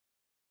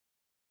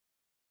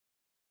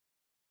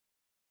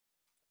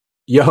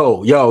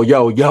Yo, yo,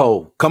 yo,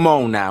 yo, come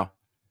on now.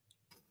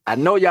 I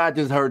know y'all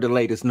just heard the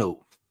latest news.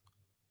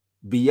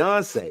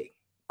 Beyonce,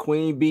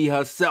 Queen Bee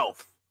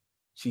herself,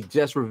 she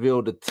just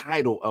revealed the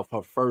title of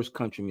her first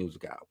country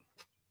music album.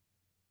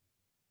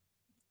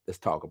 Let's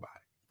talk about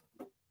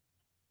it.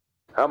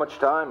 How much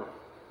time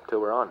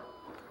till we're on?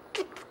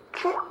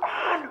 We're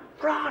on,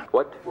 Ron.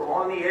 What? We're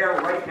on the air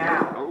right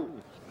now.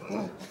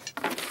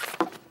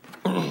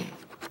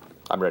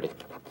 I'm ready.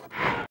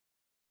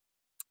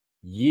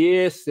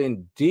 Yes,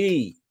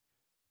 indeed.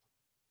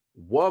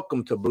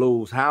 Welcome to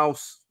Blues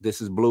House. This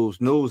is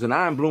Blues News, and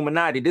I'm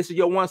Bluminati. This is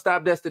your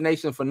one-stop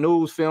destination for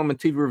news, film, and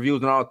TV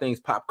reviews and all things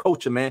pop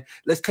culture, man.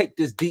 Let's take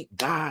this deep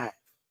dive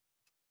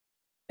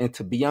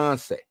into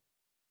Beyonce.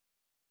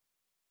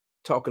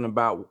 Talking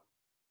about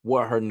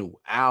what her new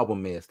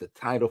album is, the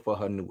title for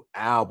her new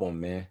album,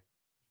 man.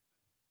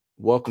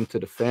 Welcome to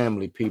the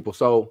family, people.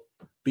 So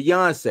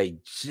Beyonce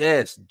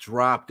just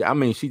dropped it. I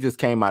mean, she just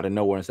came out of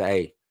nowhere and said,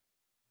 hey,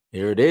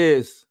 here it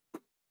is.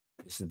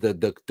 This is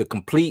the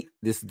complete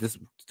this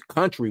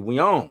country we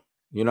own.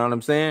 You know what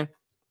I'm saying?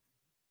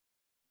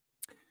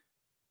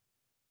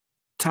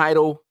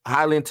 Title,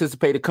 highly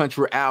anticipated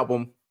country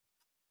album.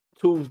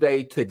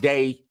 Tuesday,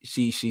 today,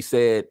 she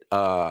said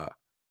the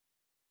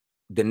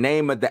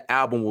name of the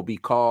album will be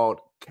called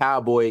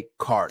Cowboy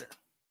Carter.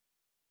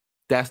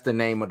 That's the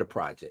name of the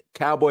project.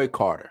 Cowboy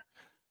Carter.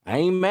 I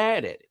ain't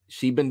mad at it.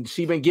 She been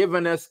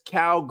giving us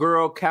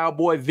cowgirl,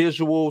 cowboy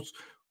visuals,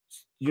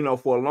 you know,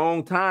 for a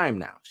long time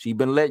now. She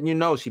been letting you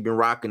know. She been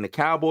rocking the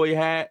cowboy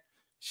hat.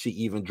 She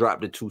even dropped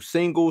the 2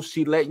 singles.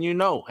 She letting you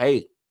know,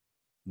 hey,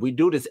 we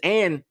do this.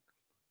 And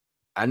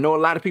I know a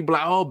lot of people are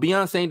like, oh,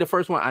 Beyonce ain't the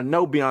first one. I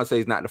know Beyonce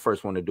is not the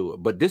first one to do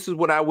it. But this is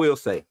what I will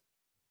say.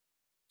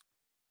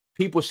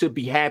 People should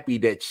be happy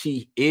that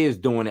she is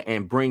doing it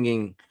and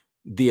bringing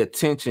the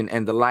attention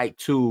and the light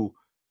to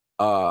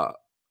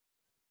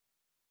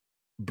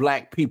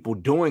Black people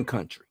doing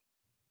country.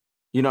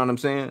 You know what I'm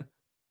saying?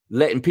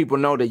 Letting people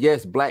know that,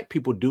 yes, Black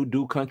people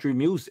do country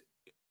music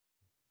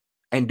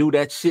and do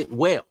that shit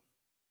well.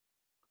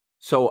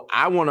 So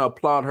I want to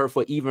applaud her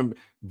for even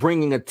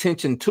bringing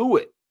attention to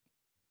it.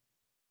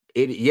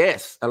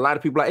 Yes, a lot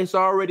of people are like, it's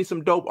already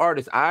some dope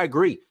artists. I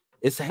agree.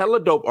 It's hella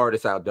dope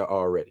artists out there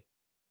already.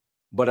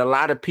 But a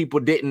lot of people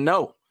didn't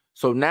know.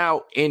 So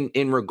now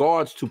in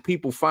regards to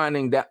people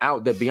finding that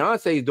out that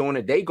Beyonce is doing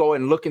it, they go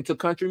and look into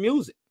country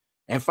music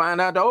and find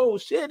out, oh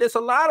shit, there's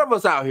a lot of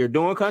us out here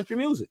doing country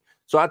music.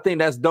 So I think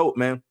that's dope,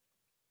 man.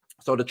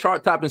 So the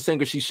chart-topping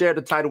singer, she shared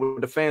the title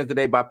with the fans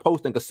today by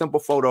posting a simple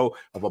photo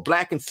of a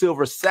black and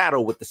silver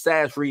saddle with the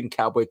sash reading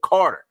Cowboy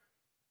Carter.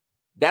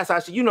 That's how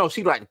she, you know,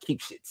 she like to keep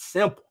shit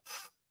simple.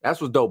 That's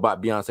what's dope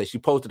about Beyonce. She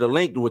posted a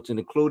link which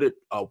included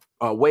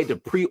a way to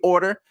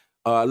pre-order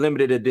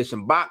limited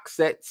edition box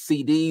set,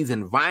 CDs,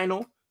 and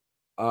vinyl.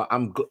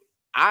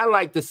 I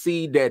like to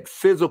see that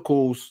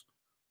physicals,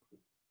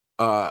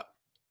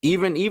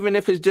 even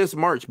if it's just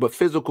merch, but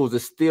physicals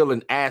is still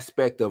an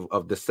aspect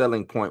of the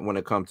selling point when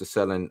it comes to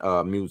selling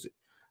music.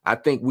 I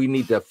think we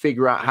need to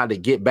figure out how to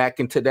get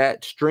back into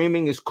that.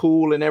 Streaming is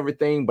cool and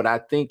everything, but I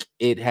think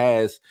it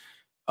has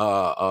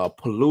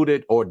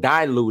polluted or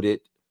diluted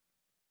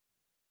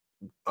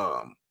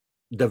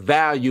the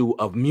value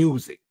of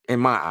music in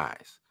my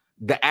eyes.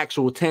 The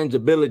actual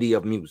tangibility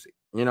of music.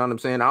 You know what I'm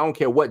saying? I don't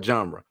care what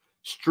genre.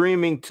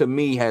 Streaming to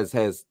me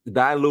has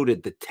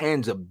diluted the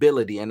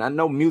tangibility. And I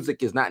know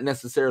music is not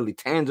necessarily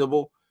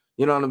tangible.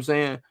 You know what I'm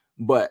saying?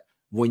 But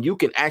when you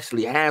can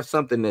actually have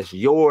something that's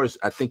yours,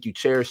 I think you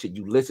cherish it.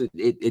 You listen.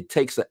 It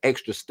takes an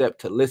extra step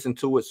to listen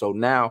to it. So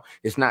now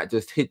it's not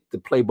just hit the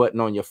play button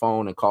on your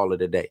phone and call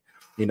it a day.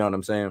 You know what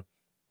I'm saying?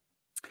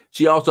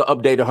 She also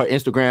updated her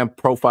Instagram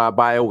profile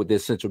bio with the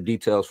essential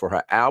details for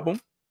her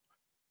album.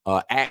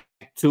 Act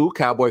 2,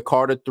 Cowboy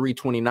Carter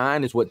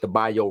 329 is what the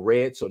bio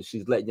read. So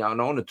she's letting y'all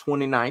know on the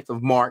 29th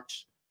of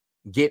March,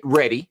 get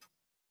ready,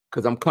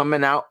 because I'm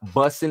coming out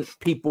busting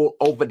people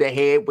over the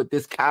head with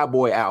this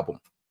cowboy album,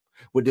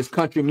 with this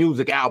country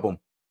music album.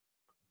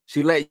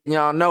 She letting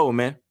y'all know,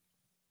 man.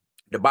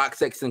 The box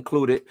sets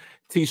included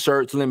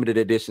t-shirts, limited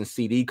edition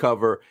CD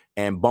cover,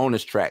 and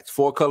bonus tracks.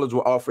 4 colors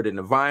were offered in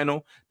the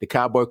vinyl. The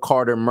Cowboy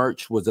Carter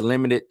merch was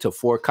limited to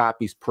 4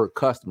 copies per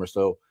customer.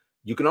 So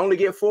you can only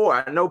get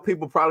 4. I know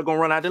people probably going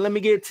to run out there. Let me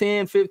get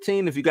 10,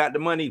 15 if you got the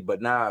money.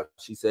 But nah,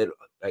 she said,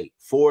 hey,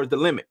 4 is the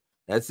limit.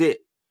 That's it.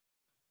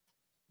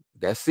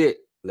 That's it.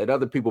 Let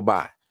other people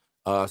buy.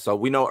 So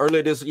we know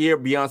earlier this year,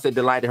 Beyonce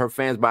delighted her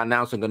fans by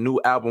announcing a new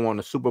album on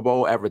the Super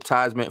Bowl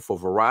advertisement for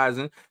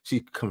Verizon.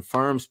 She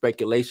confirmed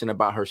speculation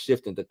about her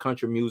shift into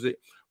country music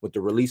with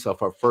the release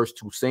of her first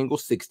 2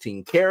 singles,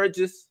 16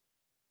 Carriages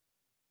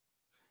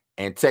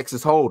and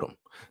Texas Hold'em.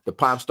 The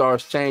pop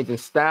star's change in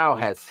style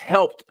has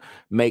helped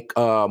make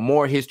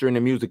more history in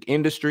the music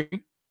industry.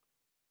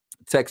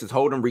 Texas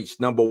Hold'em reached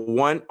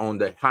 #1 on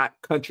the Hot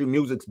Country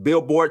Music's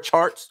Billboard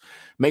charts,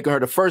 making her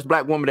the first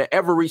Black woman to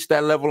ever reach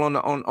that level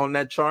on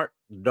that chart.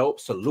 Dope.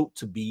 Salute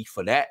to B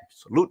for that.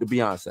 Salute to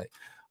Beyonce.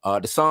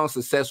 The song's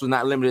success was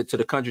not limited to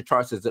the country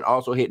charts, as it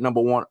also hit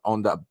 #1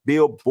 on the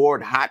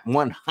Billboard Hot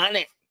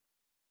 100.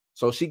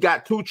 So she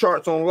got 2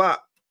 charts on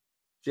lock.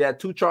 She had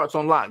 2 charts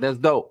on lock. That's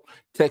dope.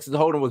 Texas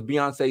Hold'em was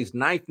Beyonce's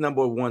 9th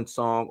 #1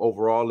 song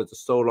overall as a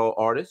solo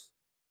artist.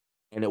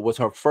 And it was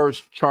her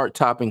first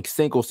chart-topping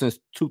single since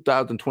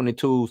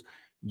 2022's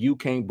You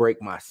Can't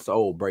Break My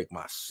Soul, Break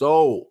My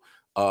Soul.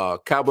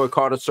 Cowboy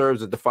Carter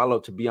serves as the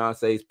follow-up to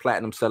Beyonce's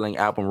platinum-selling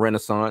album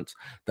Renaissance.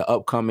 The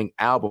upcoming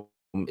album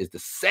is the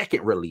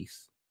 2nd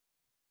release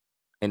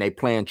in a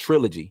planned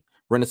trilogy.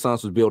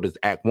 Renaissance was billed as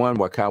Act 1,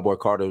 while Cowboy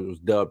Carter was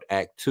dubbed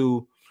Act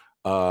 2.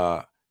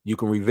 You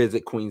can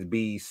revisit Queen's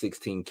B's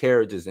 16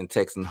 Carriages and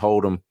Texas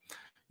Hold'em,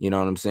 you know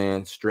what I'm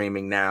saying,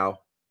 streaming now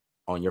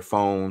on your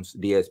phones,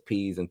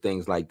 DSPs, and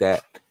things like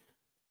that.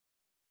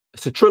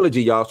 It's a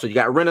trilogy, y'all. So you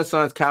got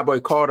Renaissance, Cowboy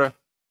Carter.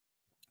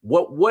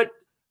 What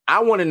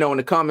I want to know in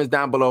the comments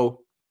down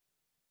below,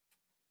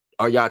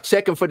 are y'all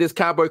checking for this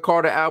Cowboy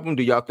Carter album?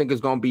 Do y'all think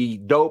it's going to be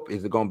dope?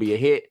 Is it going to be a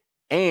hit?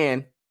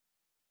 And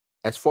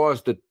as far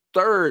as the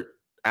 3rd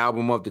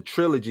album of the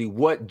trilogy,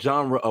 what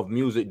genre of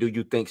music do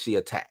you think she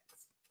attacks?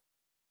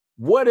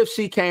 What if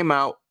she came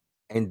out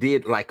and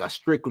did like a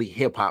strictly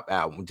hip-hop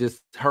album,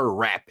 just her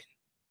rapping?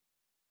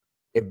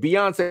 If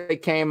Beyonce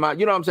came out,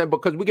 you know what I'm saying?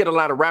 Because we get a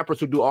lot of rappers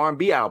who do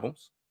R&B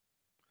albums.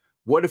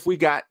 What if we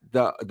got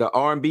the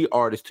R&B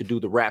artist to do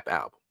the rap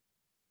album?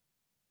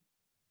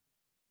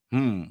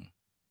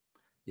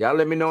 Y'all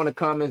let me know in the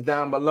comments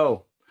down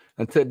below.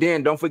 Until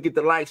then, don't forget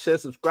to like, share,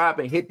 subscribe,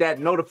 and hit that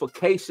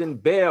notification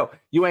bell.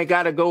 You ain't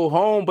got to go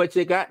home, but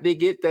you got to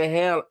get the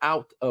hell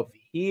out of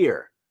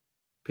here.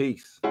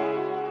 Peace.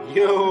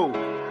 Yo,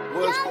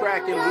 what's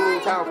cracking,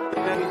 Rules House?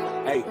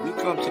 Hey, we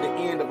come to the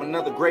end of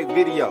another great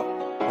video.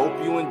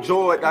 Hope you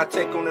enjoyed our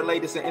take on the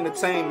latest in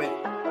entertainment.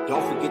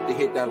 Don't forget to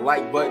hit that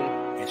like button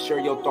and share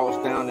your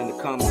thoughts down in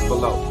the comments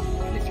below.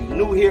 And if you're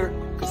new here,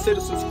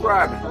 consider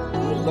subscribing.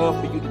 We would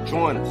love for you to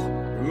join us.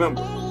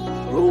 Remember,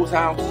 Rules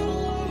House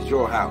is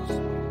your house.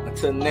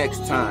 Until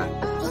next time,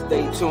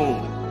 stay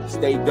tuned,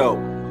 stay dope.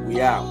 We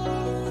out.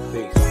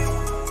 Peace.